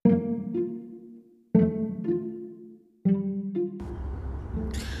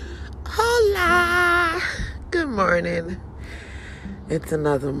morning. It's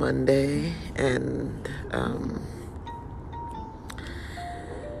another Monday, and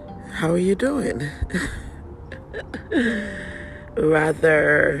how are you doing?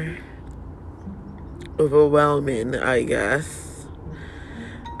 Rather overwhelming, I guess.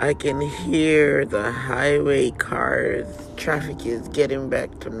 I can hear the highway cars. Traffic is getting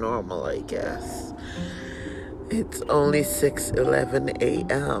back to normal, I guess. It's only 6:11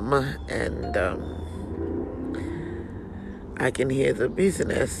 a.m. and I can hear the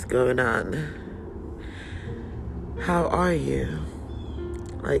business going on. How are you?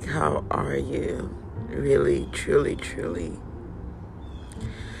 How are you? Really, truly, truly.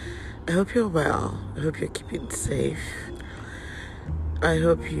 I hope you're well. I hope you're keeping safe. I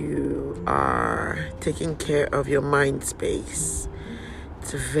hope you are taking care of your mind space.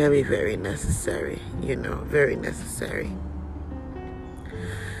 It's very, very necessary, very necessary.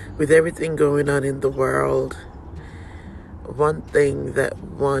 With everything going on in the world, one thing that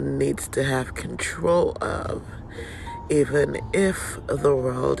one needs to have control of, even if the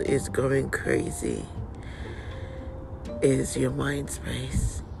world is going crazy, is your mind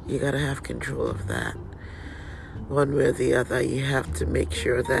space. You gotta have control of that. One way or the other, you have to make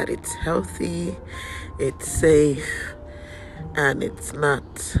sure that it's healthy, it's safe, and it's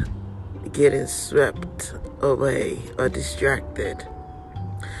not getting swept away or distracted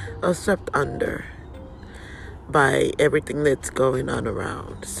or swept under by everything that's going on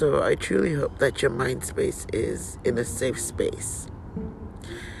around. So I truly hope that your mind space is in a safe space.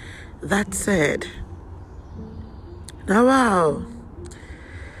 That said, now wow,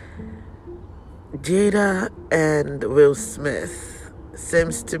 Jada and Will Smith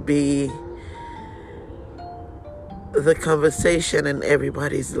seems to be the conversation in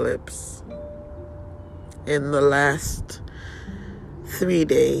everybody's lips in the last 3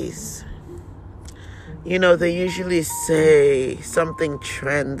 days. They usually say something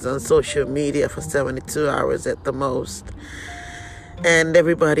trends on social media for 72 hours at the most, and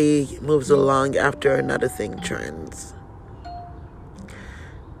everybody moves along after another thing trends.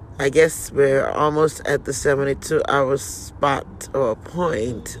 I guess we're almost at the 72-hour spot or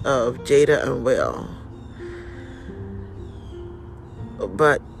point of Jada and Will.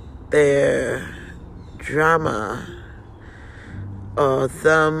 But their drama, or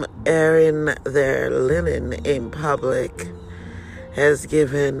them airing their linen in public, has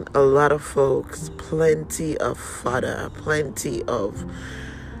given a lot of folks plenty of fodder, plenty of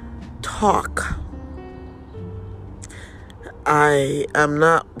talk. I am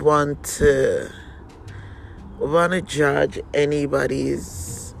not one to want to judge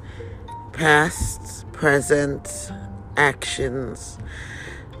anybody's past, present actions,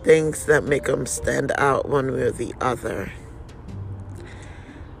 things that make them stand out one way or the other.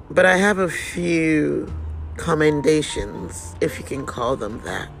 But I have a few commendations, if you can call them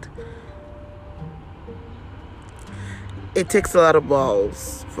that. It takes a lot of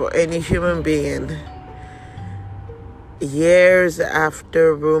balls for any human being, years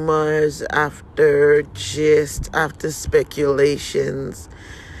after rumors, after gist, after speculations,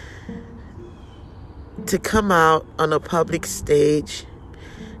 to come out on a public stage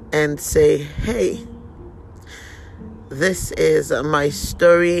and say, hey, this is my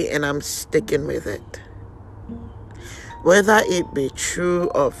story and I'm sticking with it. Whether it be true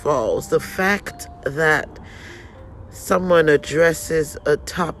or false, the fact that someone addresses a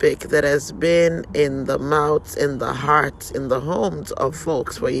topic that has been in the mouths, in the hearts, in the homes of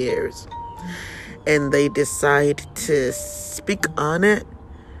folks for years, and they decide to speak on it,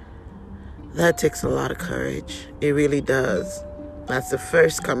 that takes a lot of courage. It really does. That's the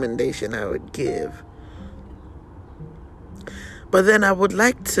first commendation I would give. But then I would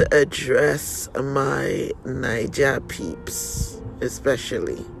like to address my Naija peeps,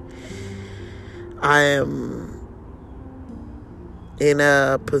 especially. I am in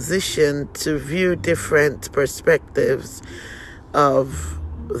a position to view different perspectives of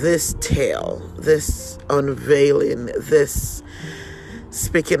this tale, this unveiling, this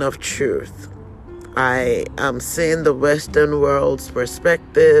speaking of truth. I am seeing the Western world's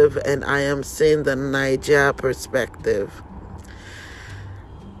perspective, and I am seeing the Naija perspective.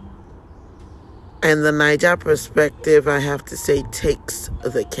 And the Naija perspective, I have to say, takes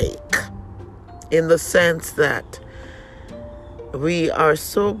the cake. In the sense that we are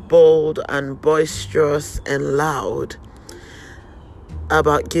so bold and boisterous and loud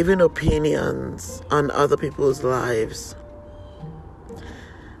about giving opinions on other people's lives,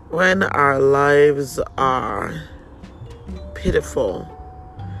 when our lives are pitiful,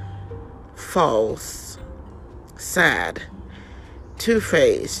 false, sad,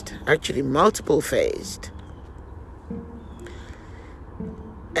 two-faced, actually multiple-faced,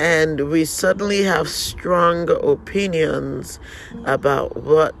 And we suddenly have strong opinions about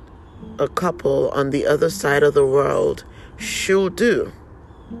what a couple on the other side of the world should do.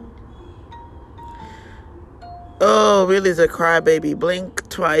 Oh, Will is a crybaby. Blink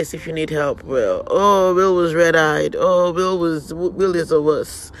twice if you need help, Will. Oh, Will was red-eyed. Oh, Will is a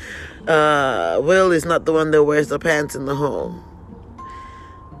wuss. Will is not the one that wears the pants in the home.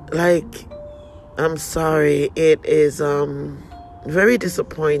 Like, I'm sorry. It is very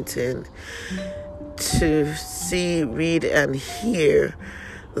disappointing to see, read, and hear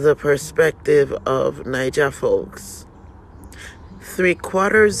the perspective of Naija folks.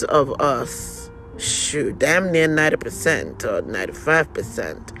 3/4 of us, damn near 90% or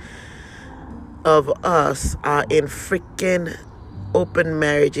 95% of us are in freaking open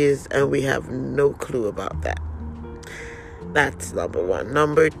marriages, and we have no clue about that. That's number one.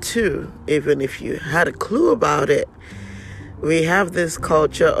 Number two, even if you had a clue about it, we have this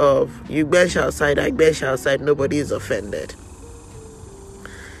culture of you bench outside, I bench outside, nobody is offended.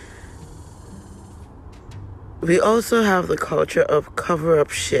 We also have the culture of cover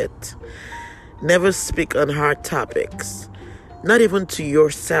up shit. Never speak on hard topics. Not even to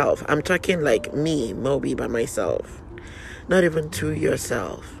yourself. I'm talking like me, Moby, by myself. Not even to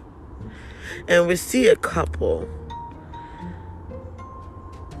yourself. And we see a couple,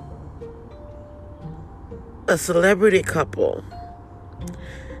 a celebrity couple,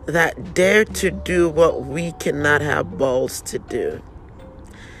 that dare to do what we cannot have balls to do.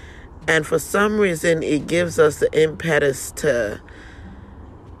 And for some reason, it gives us the impetus to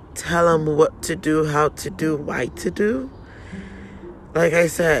tell them what to do, how to do, why to do. Like I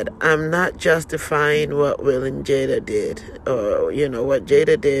said, I'm not justifying what Will and Jada did, or, what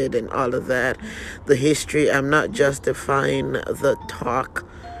Jada did and all of that, the history. I'm not justifying the talk.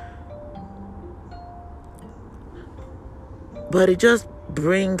 But it just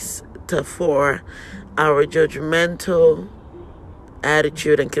brings to fore our judgmental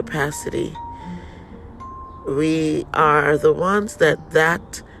attitude and capacity. We are the ones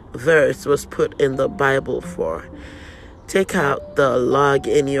that verse was put in the Bible for. Take out the log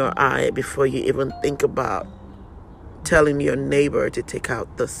in your eye before you even think about telling your neighbor to take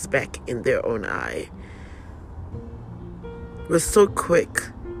out the speck in their own eye. We're so quick.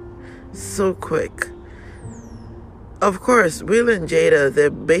 So quick. Of course, Will and Jada, they're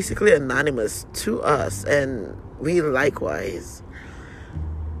basically anonymous to us, and we likewise.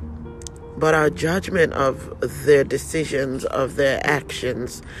 But our judgment of their decisions, of their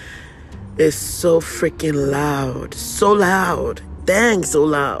actions, is so freaking loud. So loud. Dang, so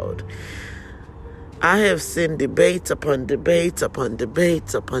loud. I have seen debates upon debates upon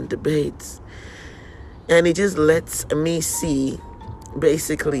debates upon debates. And it just lets me see,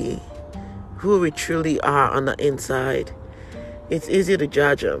 basically, who we truly are on the inside. It's easy to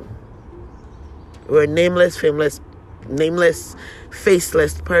judge them. We're a nameless,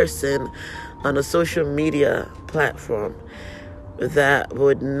 faceless person on a social media platform that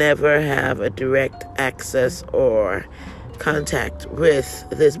would never have a direct access or contact with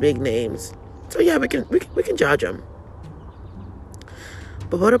these big names. So yeah, we can judge them.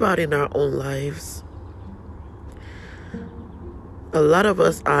 But what about in our own lives? A lot of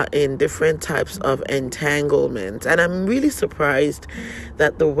us are in different types of entanglement, and I'm really surprised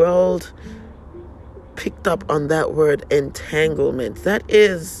that the world picked up on that word, entanglement. That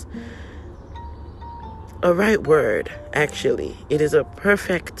is a right word, actually. It is a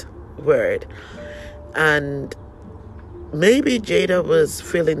perfect word. And maybe Jada was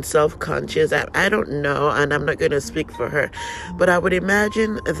feeling self-conscious. I don't know, and I'm not going to speak for her. But I would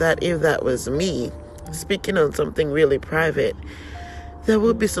imagine that if that was me, speaking on something really private, there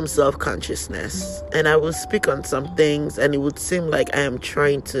would be some self-consciousness. And I will speak on some things, and it would seem like I am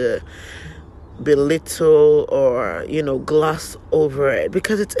trying to belittle or, gloss over it,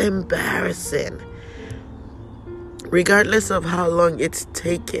 because it's embarrassing. Regardless of how long it's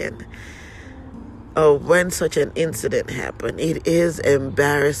taken or when such an incident happened, it is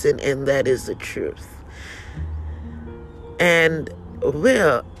embarrassing, and that is the truth. And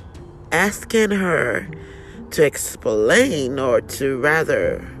Will asking her to explain, or to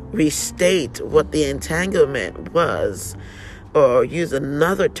rather restate what the entanglement was, or use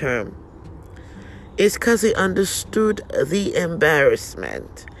another term, is because he understood the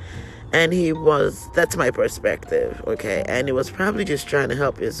embarrassment. And that's my perspective, okay? And he was probably just trying to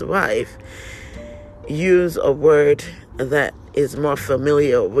help his wife use a word that is more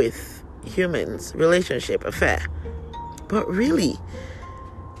familiar with humans, relationship, affair. But really,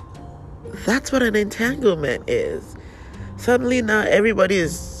 that's what an entanglement is. Suddenly now everybody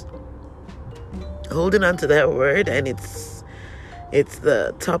is holding on to that word, and it's It's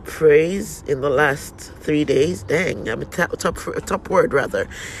the top phrase in the last 3 days. Dang, I mean top word rather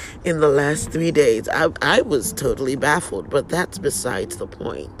in the last 3 days. I was totally baffled, but that's besides the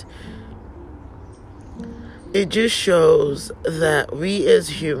point. It just shows that we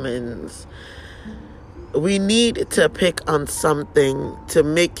as humans, we need to pick on something to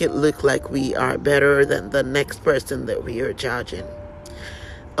make it look like we are better than the next person that we are judging.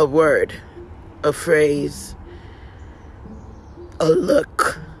 A word, a phrase, a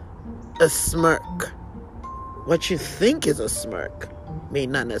look, a smirk. What you think is a smirk may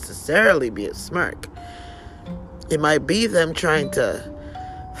not necessarily be a smirk. It might be them trying to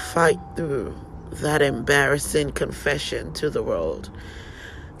fight through that embarrassing confession to the world.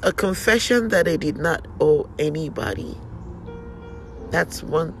 A confession that they did not owe anybody. That's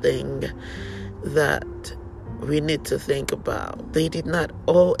one thing that we need to think about. They did not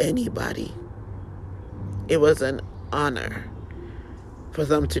owe anybody. It was an honor for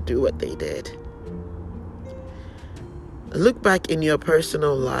them to do what they did. Look back in your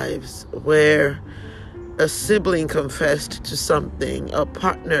personal lives where a sibling confessed to something, a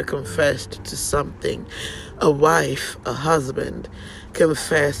partner confessed to something, a wife, a husband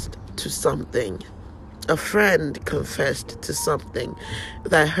confessed to something, a friend confessed to something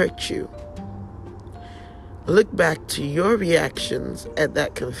that hurt you. Look back to your reactions at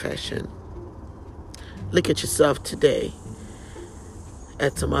that confession. Look at yourself today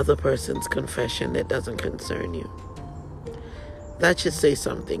at some other person's confession that doesn't concern you. That should say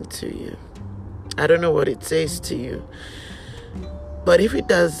something to you. I don't know what it says to you, but if it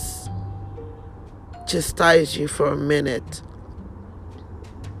does chastise you for a minute,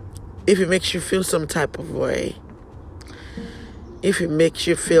 if it makes you feel some type of way, if it makes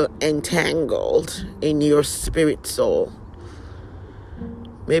you feel entangled in your spirit soul,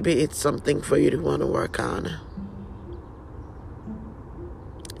 maybe it's something for you to want to work on.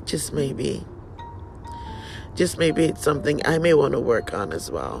 Just maybe. Just maybe it's something I may want to work on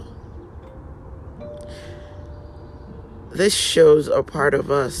as well. This shows a part of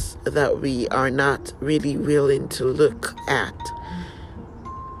us that we are not really willing to look at.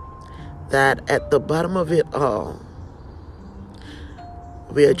 That at the bottom of it all,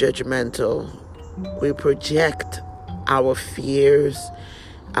 we are judgmental. We project our fears,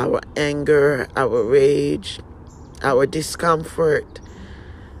 our anger, our rage, our discomfort.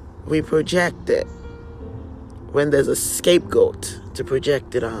 We project it when there's a scapegoat to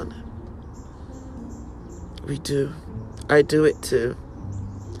project it on. We do. I do it too.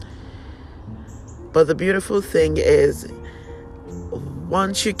 But the beautiful thing is,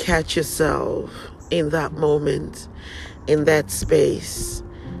 once you catch yourself in that moment, in that space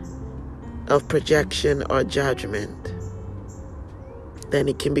of projection or judgment, then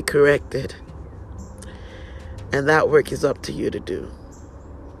it can be corrected. And that work is up to you to do.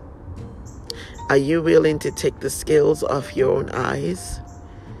 Are you willing to take the scales off your own eyes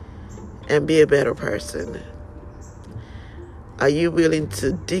and be a better person? Are you willing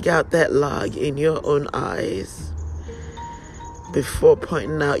to dig out that log in your own eyes before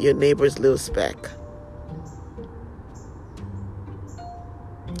pointing out your neighbor's little speck?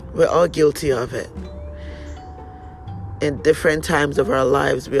 We're all guilty of it. In different times of our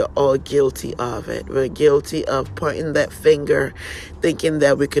lives, we're all guilty of it. We're guilty of pointing that finger, thinking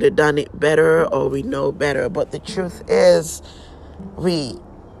that we could have done it better or we know better. But the truth is, we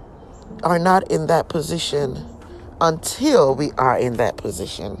are not in that position until we are in that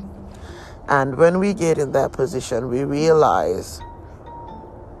position. And when we get in that position, we realize,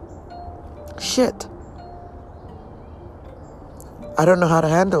 shit, I don't know how to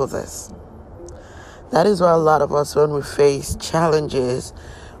handle this. That is why a lot of us, when we face challenges,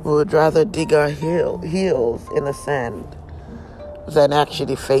 we would rather dig our heels in the sand than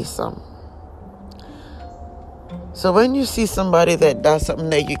actually face them. So when you see somebody that does something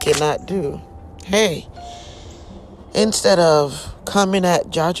that you cannot do, hey, instead of coming at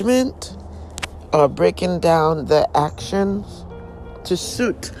judgment or breaking down the actions to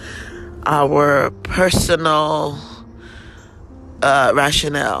suit our personal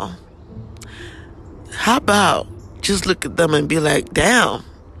rationale, how about just look at them and be like, damn,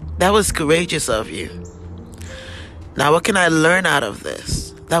 that was courageous of you. Now, what can I learn out of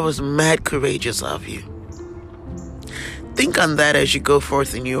this? That was mad courageous of you. Think on that as you go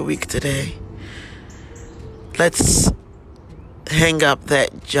forth in your week today. Let's hang up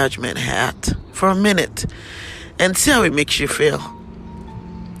that judgment hat for a minute and see how it makes you feel.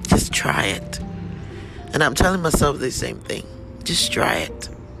 Just try it. And I'm telling myself the same thing. Just try it.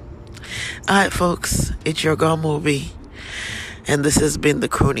 Alright, folks, it's your girl Moby, and this has been the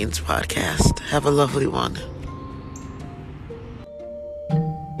Croonings Podcast. Have a lovely one.